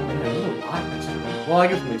 Damn it. Oh, yeah, there's a lot. Well, I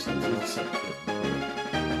guess it makes sense. It's a separate gym.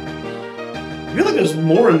 I feel like there's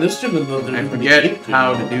more in this gym than the other. I forget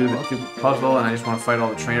how to do the stupid puzzle, and I just want to fight all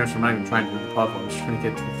the trainers, so I'm not even trying to do the puzzle. I'm just trying to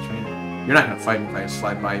get to the trainer. You're not going to fight me if I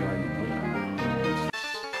slide by you.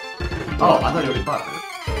 Oh, I thought you already fought her.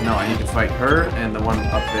 No, I need to fight her and the one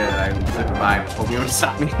up there that I was zipping by was hoping you would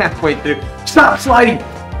stop me halfway through. Stop sliding!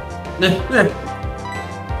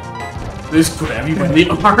 Just grab you by the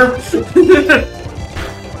arm.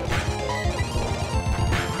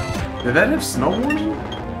 Did that have snow warning?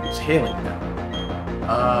 It's hailing now.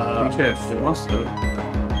 It must have.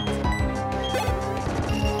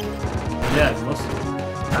 Yeah, it must have.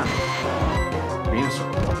 Venus.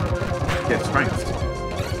 Get strength.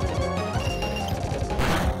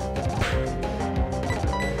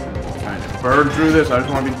 Trying to burn through this. I just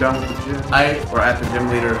want to be done with the gym. Or at the gym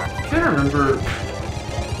leader. I can't remember.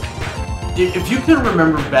 If you can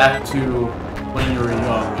remember back to when you were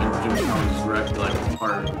young and gym was wrecked, like,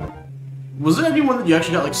 apart, was there anyone that you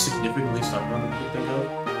actually got, like, significantly stuck on that you think of?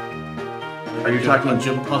 Like, are you talking a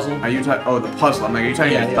gym puzzle? Are you talking? Oh, the puzzle. I'm like, are you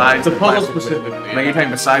talking besides the puzzle specifically? Like, are you talking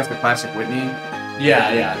besides the classic Whitney?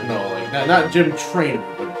 Yeah. No, like not gym trainer,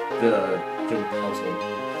 but the gym puzzle.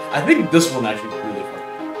 I think this one actually really fun.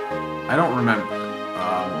 I don't remember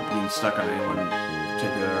being stuck on anyone in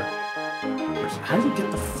particular. How do you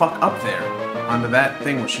get the fuck up there onto that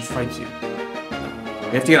thing where she fights you?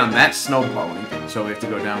 We have to get on that snow pony, so we have to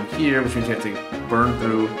go down here, which means we have to burn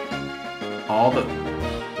through all the...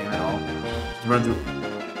 Damn it all. Run through...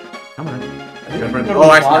 Come on. Oh,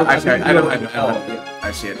 I see it.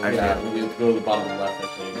 I see it. Yeah, we have to go to the bottom left, I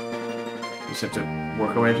think. You just have to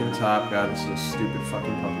work our way to the top. God, this is a stupid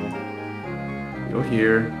fucking puzzle. Go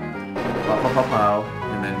here. Pow, pow, pow, pow.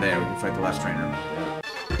 And then there, we can fight the last trainer.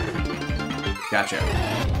 Gotcha.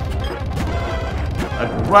 A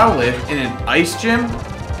Growlithe in an ice gym?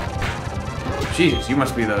 Jesus, you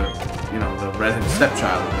must be the, you know, the resident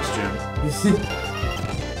stepchild of this gym.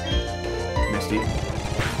 Misty.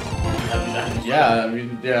 Yeah, I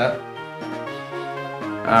mean, yeah.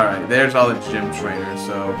 Alright, there's all the gym trainers,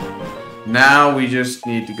 so now we just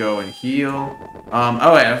need to go and heal.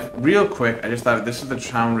 Oh yeah, real quick, I just thought this is the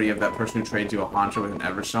Chowry of that person who trades you a Haunter with an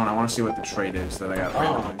Everstone. I want to see what the trade is that I got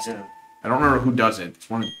randomized. Yeah. I don't remember who does it. It's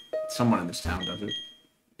someone in this town does it.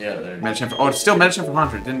 Yeah, there. Oh, it's still Medicine for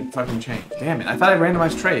Haunter. It didn't fucking change. Damn it, I thought I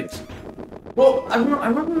randomized trades. Well, I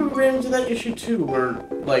remember we ran into that issue too, where,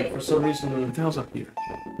 like, for some reason... What the hell's up here?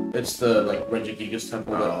 It's the, like, Regigigas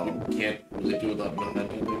temple that you can't really do without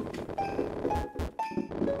anything.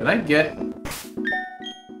 Did I get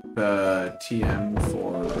the TM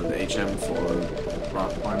for, or the HM for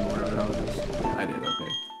Rock Climb, whatever the hell it is? I did,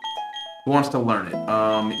 okay. Who wants to learn it?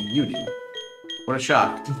 You do. What a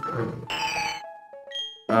shock.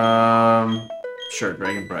 Sure,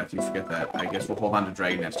 Dragon Breath. You forget that. I guess we'll hold on to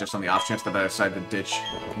Dragon Dance just on the off chance that I decide to ditch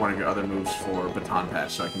one of your other moves for Baton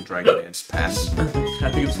Pass so I can Dragon Dance pass.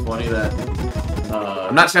 I think it's funny that...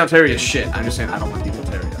 I'm not saying Altaria is shit. I'm just saying I don't like the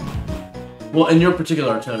Altaria. Well, in your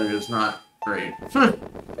particular Altaria is not great.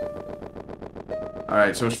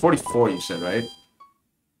 Alright, so it's 44 you said, right?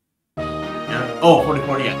 Yeah. Oh,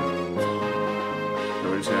 44, yeah. So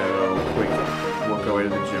we're just gonna go quick work our way to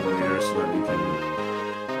the gym leader so that we can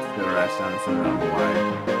get our ass down in front of them. Why?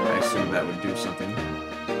 I assume that would do something.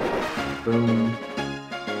 Boom.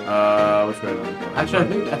 Which way do we go?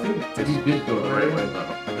 Actually, I think he did go the right way,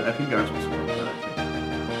 though. I think ours was going that,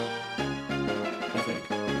 I think.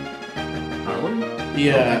 Are we?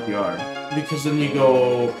 Yeah. I think you are. Because then you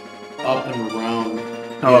go up and around.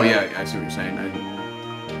 Oh, yeah, I see what you're saying.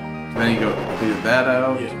 Then you go clear that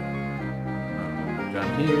out. Yeah. Down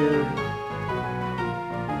here.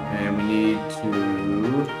 And we need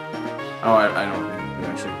to... Oh, I don't think we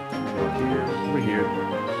actually go here. Over here.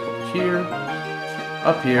 Here.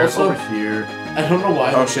 Up here. Also, over here. I don't know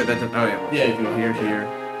why. Oh, shit. That doesn't... Oh, yeah. Yeah, you go here, here.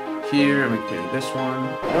 Here, and we clear this one.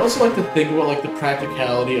 I also like to think about like the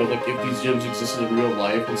practicality of like if these gyms existed in real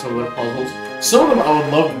life and some of their puzzles. Some of them I would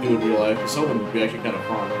love to do in real life, and some of them would be actually kind of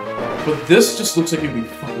fun. But this just looks like it'd be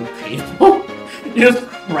fucking painful. You're just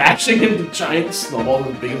crashing into giant snowballs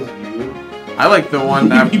as big as you. I like the one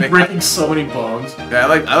that You'd be breaking so many bones. Yeah,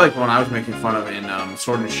 I like the one I was making fun of in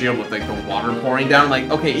Sword and Shield with like the water pouring down.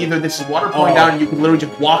 Like, okay, either this is water pouring down and you can literally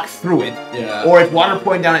just walk through it, yeah, or it's water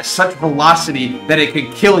pouring down at such velocity that it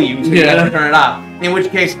could kill you, so you gotta turn it off. In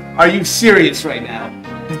which case, are you serious right now?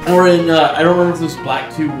 Or in I don't remember if this was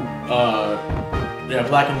Black 2, yeah,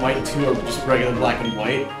 Black and White 2, or just regular Black and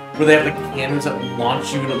White, where they have the cannons that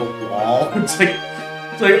launch you into the wall. It's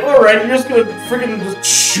like, alright, you're just gonna freaking just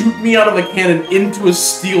shoot me out of the cannon into a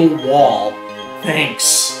steel wall.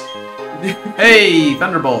 Thanks. Hey,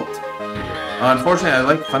 Thunderbolt. Unfortunately, I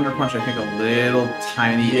like Thunder Punch, I think, a little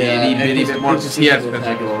tiny, itty-bitty bit more, because he has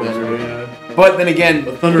physical. Yeah. But then again,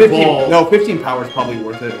 the Thunderbolt. 15 power is probably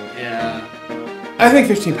worth it. Yeah. I think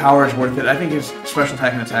 15 power is worth it. I think his special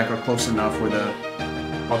attack and attack are close enough where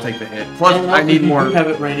I'll take the hit. Plus, I need more. You have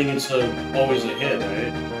it raining into always a hit,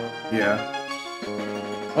 right? Yeah.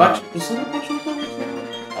 What? Does Thunder Punch work over too?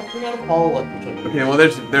 I forgot to follow like which one. Okay, well,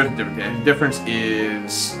 there's a difference. The difference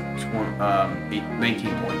is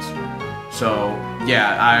 19 points. So,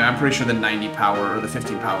 yeah, I'm pretty sure the 90 power or the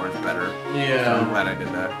 15 power is better. Yeah. So I'm glad I did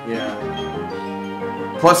that.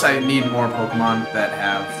 Yeah. Plus, I need more Pokemon that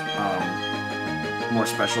have more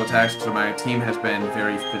special attacks, so my team has been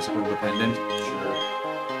very physical dependent. Sure.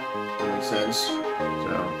 That makes sense.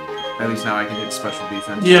 So, at least now I can hit special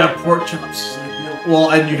defense. Yeah, pork chops.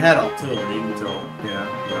 Well, and you had artillery until... Yeah,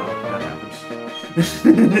 no, that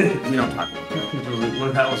happens. We don't talk about that.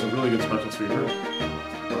 Well, that was a really good special sweeper.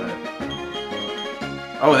 But...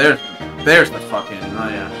 Oh, there's the fucking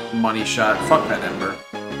money shot. Fuck that Ember.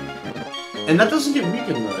 And that doesn't get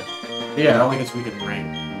weakened, though. Yeah, I don't think it's weakened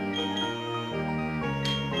rank.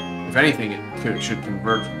 If anything, it should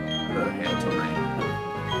convert the hail to rain.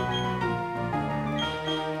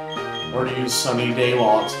 Or to use Sunny Day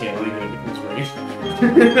while it's hailing and it becomes rain.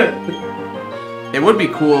 It would be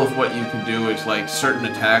cool if what you could do is like certain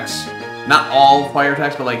attacks, not all fire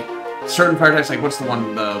attacks, but like certain fire attacks, like what's the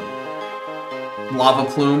one, the lava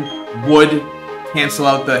plume, would cancel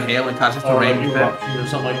out the hail and cause it to rain. Eruption or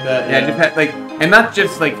something like that. Yeah, just have, like, and not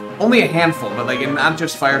just like only a handful, but like, and not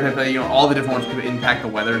just fire types. You know, all the different ones could impact the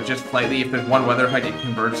weather just slightly. If there's one weather type, it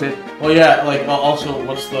converts it. Well, yeah, like also,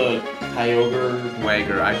 what's the Kyogre?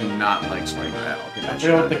 Swagger. I do not like Swagger at all. I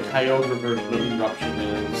forget what the Kyogre version of Eruption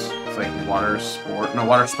is. It's like water sport. No,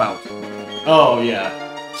 water spout. Oh yeah.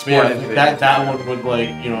 Sport. Yeah, that one would like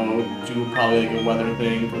do probably like a weather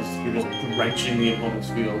thing because you're just drenching the opponent's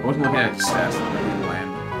field. I wasn't looking at stats on the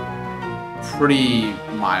land. Pretty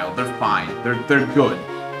mild. They're fine. They're good,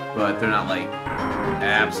 but they're not like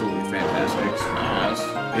absolutely fantastic. Yes.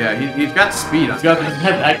 Yeah, he's got speed. He's got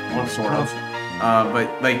that one sort of.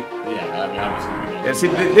 But like. Yeah, I mean obviously. Yeah, see,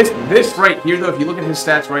 this right here though, if you look at his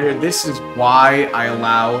stats right here, this is why I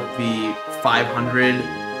allow the 500,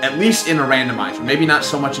 at least in a randomizer. Maybe not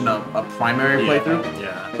so much in a primary playthrough.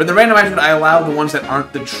 Yeah. But the randomizer, I allow the ones that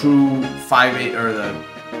aren't the true 580 or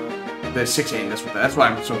the 680. That's why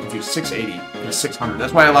I'm so confused. 680 and 600.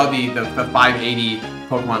 That's why I allow the 580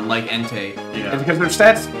 Pokemon like Entei. Yeah. It's because their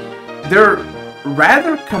stats, they're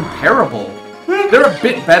rather comparable. They're a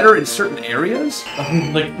bit better in certain areas.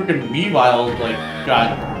 Like freaking Weavile, like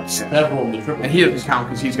got several in the triple. And he doesn't count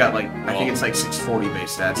because he's got like I think it's like 640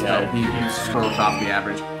 base stats. Yeah. So he's throws off the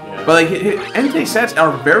average. Yeah. But like Entei stats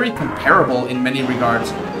are very comparable in many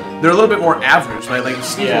regards they're a little bit more average, right? Like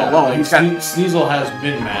Sneasel alone, like he's got Sneasel has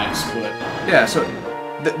min-max, but yeah. So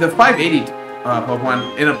the 580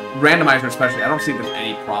 Pokemon in a randomizer, especially, I don't see there's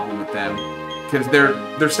any problem with them because their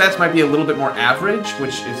stats might be a little bit more average,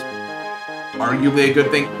 which is arguably a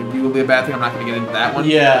good thing, arguably a bad thing. I'm not going to get into that one.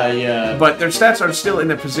 Yeah, yeah. But their stats are still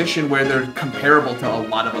in a position where they're comparable to a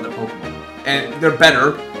lot of other Pokemon, and they're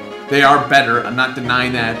better. They are better. I'm not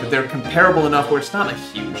denying that, but they're comparable enough where it's not a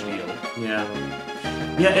huge deal. Yeah.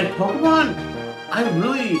 Yeah, and Pokemon, I don't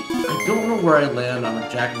know where I land on the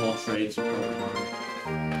jack of all trades of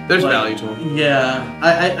Pokemon. There's value to them. Yeah,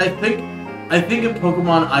 I think in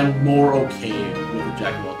Pokemon I'm more okay with the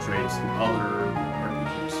jack of all trades than other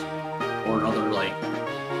RPGs or other like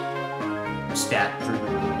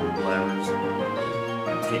stat-driven or whatever.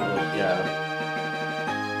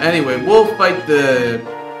 Yeah. Anyway, we'll fight the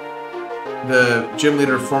gym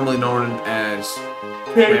leader formerly known as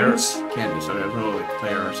Candace. Candace, so there's no like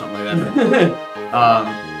Claire or something like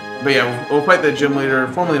that. But yeah, we'll fight the gym leader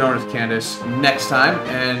formerly known as Candace next time,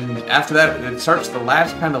 and after that, it starts the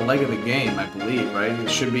last kind of leg of the game, I believe, right? It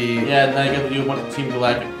should be. Yeah, and then I get to do a bunch of Team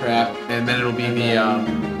Galactic crap, and then it'll be the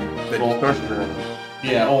sorcerer.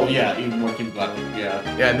 Yeah. Oh yeah, even more Team Galactic. Yeah.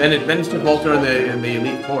 Yeah, and then it's the Voltor in the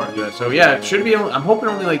Elite Four. Yeah, so yeah, it should be. I'm hoping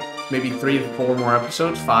only like maybe 3 to 4 more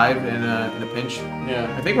episodes, 5 in a pinch.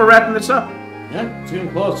 Yeah. I think we're wrapping this up. Yeah, it's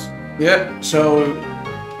getting close. Yeah, so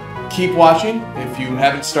keep watching. If you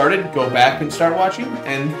haven't started, go back and start watching.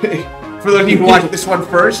 And for those of you who watched this one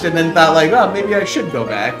first and then thought like, oh, maybe I should go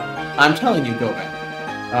back, I'm telling you, go back.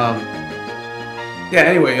 Yeah,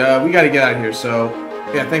 anyway, we got to get out of here. So,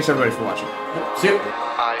 yeah, thanks everybody for watching. See you.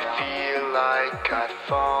 I feel like I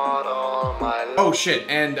fought all my life. Oh, shit,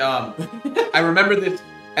 and I remember this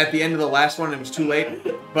at the end of the last one. It was too late,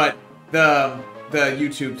 but the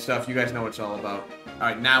YouTube stuff, you guys know what it's all about. All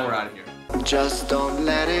right, now we're out of here. Just don't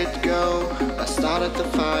let it go. I started the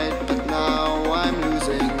fight, but now I'm losing.